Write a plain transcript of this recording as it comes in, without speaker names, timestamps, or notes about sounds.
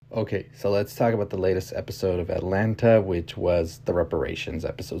Okay, so let's talk about the latest episode of Atlanta, which was the reparations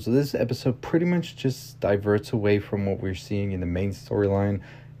episode. So this episode pretty much just diverts away from what we're seeing in the main storyline.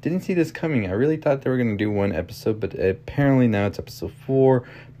 Didn't see this coming. I really thought they were going to do one episode, but apparently now it's episode 4.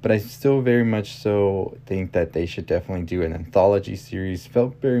 But I still very much so think that they should definitely do an anthology series.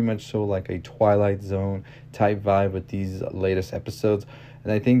 Felt very much so like a Twilight Zone type vibe with these latest episodes.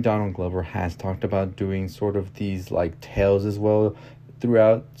 And I think Donald Glover has talked about doing sort of these like tales as well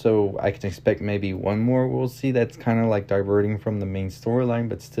throughout, so I can expect maybe one more we'll see that's kind of like diverting from the main storyline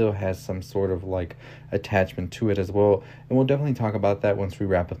but still has some sort of like attachment to it as well. And we'll definitely talk about that once we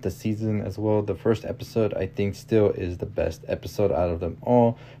wrap up the season as well. The first episode I think still is the best episode out of them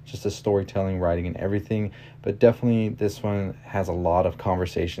all, just the storytelling, writing, and everything. But definitely this one has a lot of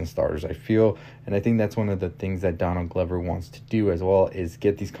conversation starters, I feel, and I think that's one of the things that Donald Glover wants to do as well, is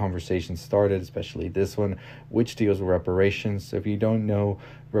get these conversations started, especially this one, which deals with reparations. So if you don't know,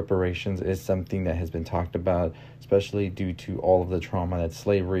 reparations is something that has been talked about, especially due to all of the trauma that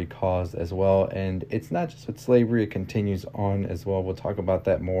slavery caused as well. And it's not just with slavery, it continues on as well. We'll talk about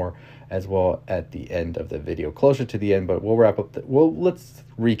that more as well at the end of the video, closer to the end, but we'll wrap up let's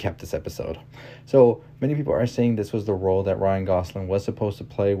recap this episode. So many people are saying this was the role that Ryan Gosling was supposed to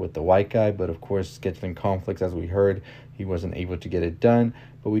play with the white guy, but of course scheduling conflicts, as we heard, he wasn't able to get it done.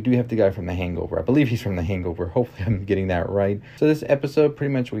 But we do have the guy from The Hangover. I believe he's from The Hangover. Hopefully I'm getting that right. So this episode,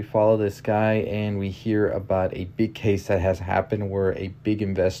 pretty much we follow this guy and we hear about a big case that has happened where a big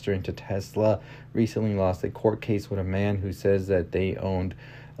investor into Tesla recently lost a court case with a man who says that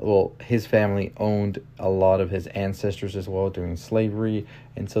his family owned a lot of his ancestors as well during slavery.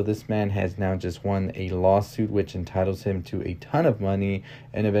 And so this man has now just won a lawsuit which entitles him to a ton of money.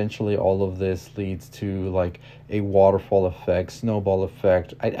 And eventually all of this leads to like a waterfall effect, snowball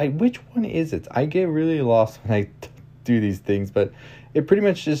effect. Which one is it? I get really lost when I do these things, but it pretty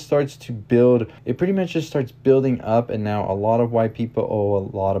much just starts to build. It pretty much just starts building up, and now a lot of white people owe a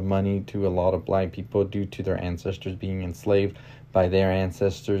lot of money to a lot of black people due to their ancestors being enslaved by their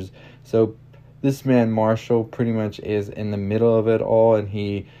ancestors. So this man Marshall pretty much is in the middle of it all, and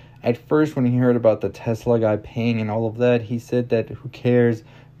he, at first when he heard about the Tesla guy paying and all of that, he said that who cares,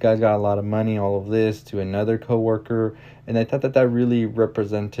 guy's got a lot of money, all of this, to another coworker. And I thought that really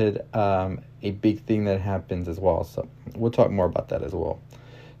represented a big thing that happens as well. So we'll talk more about that as well.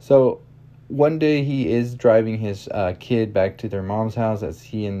 So one day he is driving his kid back to their mom's house as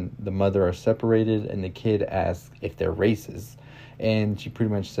he and the mother are separated, and the kid asks if they're racist. And she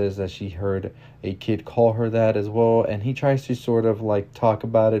pretty much says that she heard a kid call her that as well. And he tries to sort of like talk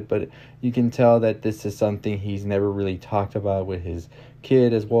about it, but you can tell that this is something he's never really talked about with his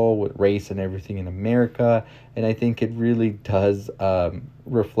kid as well, with race and everything in America. And I think it really does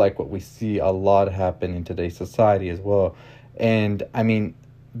reflect what we see a lot happen in today's society as well. And I mean,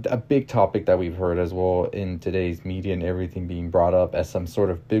 a big topic that we've heard as well in today's media and everything being brought up as some sort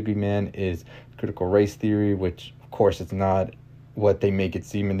of boogeyman is critical race theory, which of course it's not what they make it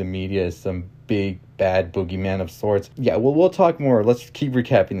seem in the media, is some big bad boogeyman of sorts. Yeah, well, we'll talk more. Let's keep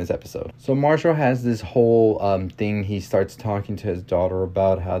recapping this episode. So Marshall has this whole thing. He starts talking to his daughter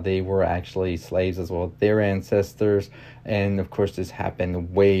about how they were actually slaves as well, their ancestors. And of course this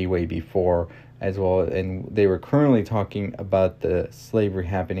happened way before as well, and they were currently talking about the slavery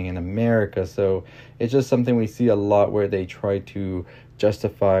happening in America. So it's just something we see a lot where they try to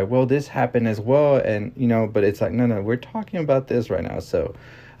justify, well, this happened as well, and but it's like, no, we're talking about this right now. So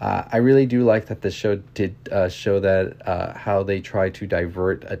I really do like that the show did show that how they try to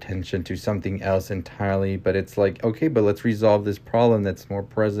divert attention to something else entirely, but it's like, okay, but let's resolve this problem that's more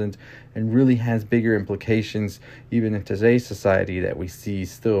present and really has bigger implications even in today's society that we see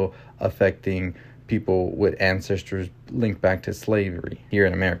still affecting people with ancestors linked back to slavery here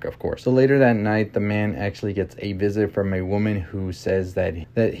in America, of course. So later that night, the man actually gets a visit from a woman who says that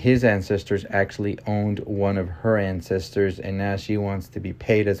his ancestors actually owned one of her ancestors, and now she wants to be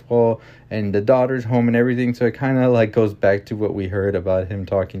paid as well. And the daughter's home and everything, so it kind of like goes back to what we heard about him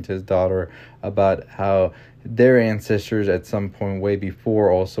talking to his daughter about how their ancestors at some point way before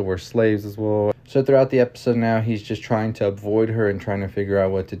also were slaves as well. So throughout the episode now, he's just trying to avoid her and trying to figure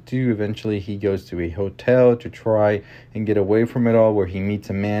out what to do. Eventually, he goes to a hotel to try and get away from it all, where he meets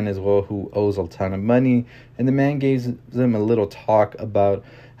a man as well who owes a ton of money. And the man gives them a little talk about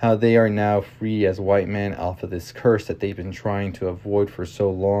how they are now free as white men off of this curse that they've been trying to avoid for so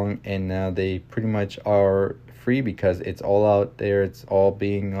long. And now they pretty much are free because it's all out there. It's all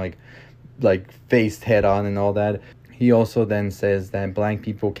being like faced head on and all that. he also then says that black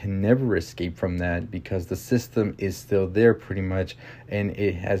people can never escape from that because the system is still there pretty much, and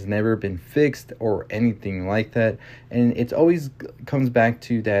it has never been fixed or anything like that. And it always comes back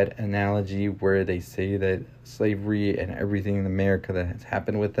to that analogy where they say that slavery and everything in America that has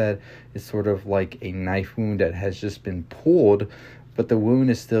happened with that is sort of like a knife wound that has just been pulled, but the wound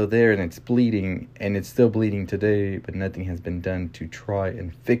is still there and it's bleeding, and it's still bleeding today, but nothing has been done to try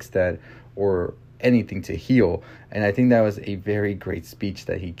and fix that or anything to heal. And I think that was a very great speech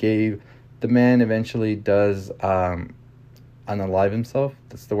that he gave. The man eventually does unalive himself.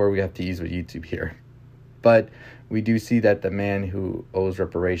 That's the word we have to use with YouTube here. But we do see that the man who owes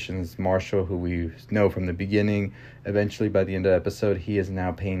reparations, Marshall, who we know from the beginning, eventually by the end of the episode, he is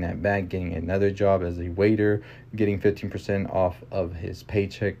now paying that back, getting another job as a waiter, getting 15% off of his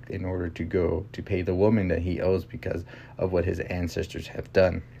paycheck in order to go to pay the woman that he owes because of what his ancestors have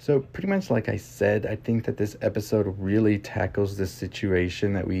done. So pretty much like I said, I think that this episode really tackles this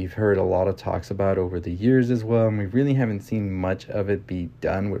situation that we've heard a lot of talks about over the years as well, and we really haven't seen much of it be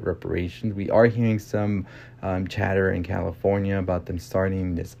done with reparations. We are hearing some chatter in California about them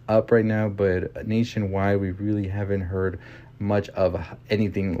starting this up right now, but nationwide we really haven't heard much of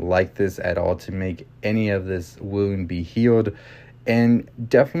anything like this at all to make any of this wound be healed. And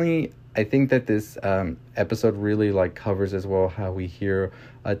definitely I think that this episode really covers as well how we hear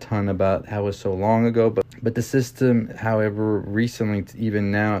a ton about how it was so long ago, but the system, however, recently,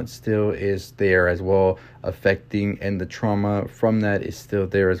 even now, it still is there as well, affecting, and the trauma from that is still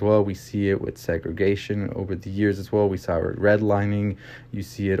there as well. We see it with segregation over the years as well. We saw it with redlining. You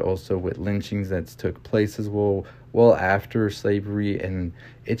see it also with lynchings that took place as well after slavery. And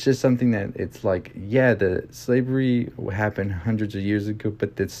it's just something that it's like, yeah, the slavery happened hundreds of years ago,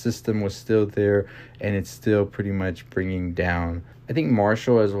 but the system was still there, and it's still pretty much bringing down. I think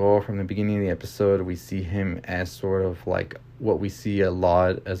Marshall as well, from the beginning of the episode, we see him as sort of like what we see a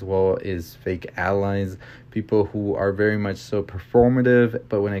lot as well is fake allies, people who are very much so performative,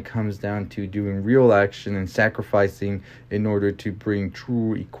 but when it comes down to doing real action and sacrificing in order to bring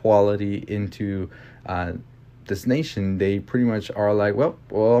true equality into this nation, they pretty much are like, well,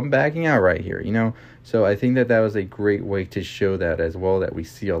 I'm backing out right here, So I think that was a great way to show that as well, that we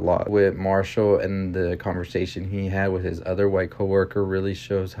see a lot with Marshall, and the conversation he had with his other white coworker really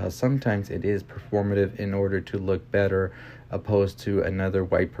shows how sometimes it is performative in order to look better, opposed to another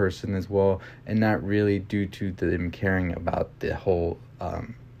white person as well, and not really due to them caring about the whole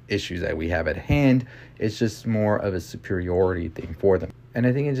issues that we have at hand. It's just more of a superiority thing for them. And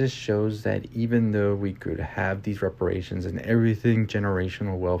I think it just shows that even though we could have these reparations and everything,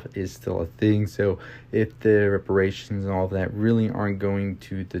 generational wealth is still a thing. So if the reparations and all of that really aren't going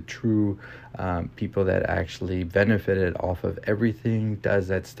to the true people that actually benefited off of everything, does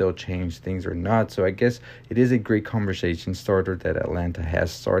that still change things or not? So I guess it is a great conversation starter that Atlanta has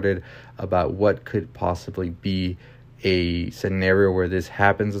started about what could possibly be a scenario where this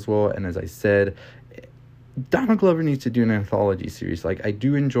happens as well. And as I said, Donald Glover needs to do an anthology series. I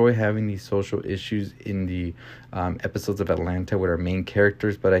do enjoy having these social issues in the episodes of Atlanta with our main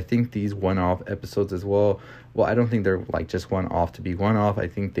characters, but I think these one-off episodes as well, I don't think they're just one-off to be one-off. I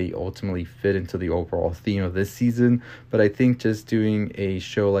think they ultimately fit into the overall theme of this season, but I think just doing a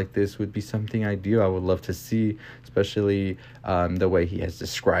show like this would be something I would love to see, especially the way he has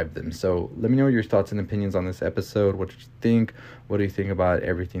described them. So let me know your thoughts and opinions on this episode. What did you think? What do you think about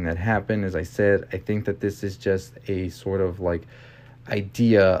everything that happened? As I said, I think that this is just a sort of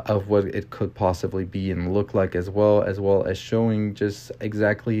idea of what it could possibly be and look like, as well as showing just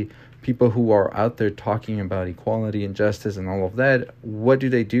exactly people who are out there talking about equality and justice and all of that. What do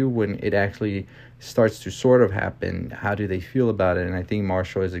they do when it actually starts to sort of happen? How do they feel about it? And I think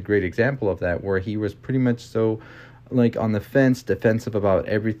Marshall is a great example of that, where he was pretty much so on the fence, defensive about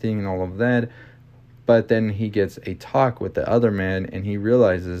everything and all of that. But then he gets a talk with the other man, and he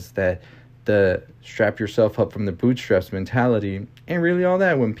realizes that the strap yourself up from the bootstraps mentality and really all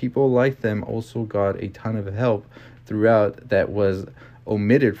that, when people like them also got a ton of help throughout that was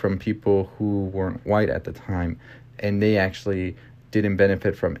omitted from people who weren't white at the time, and they actually didn't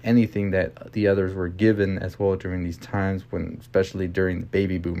benefit from anything that the others were given as well during these times, when especially during the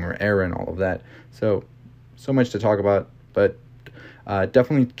baby boomer era and all of that. So much to talk about, but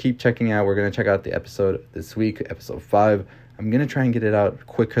definitely keep checking out. We're going to check out the episode this week, episode 5. I'm going to try and get it out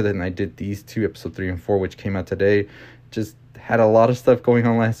quicker than I did these two, episode 3 and 4, which came out today. Just had a lot of stuff going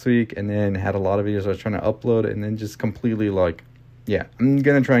on last week, and then had a lot of videos I was trying to upload, and then just completely yeah, I'm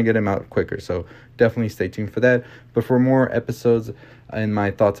gonna try and get them out quicker, so definitely stay tuned for that. But for more episodes and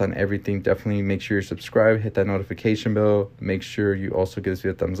my thoughts on everything, definitely make sure you subscribe, hit that notification bell. Make sure you also give this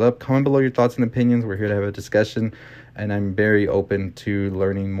video a thumbs up. Comment below your thoughts and opinions. We're here to have a discussion, and I'm very open to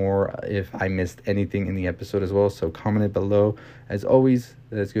learning more if I missed anything in the episode as well. So comment it below. As always,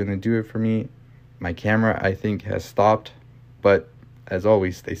 that's gonna do it for me. My camera, I think, has stopped, but as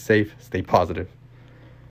always, stay safe, stay positive.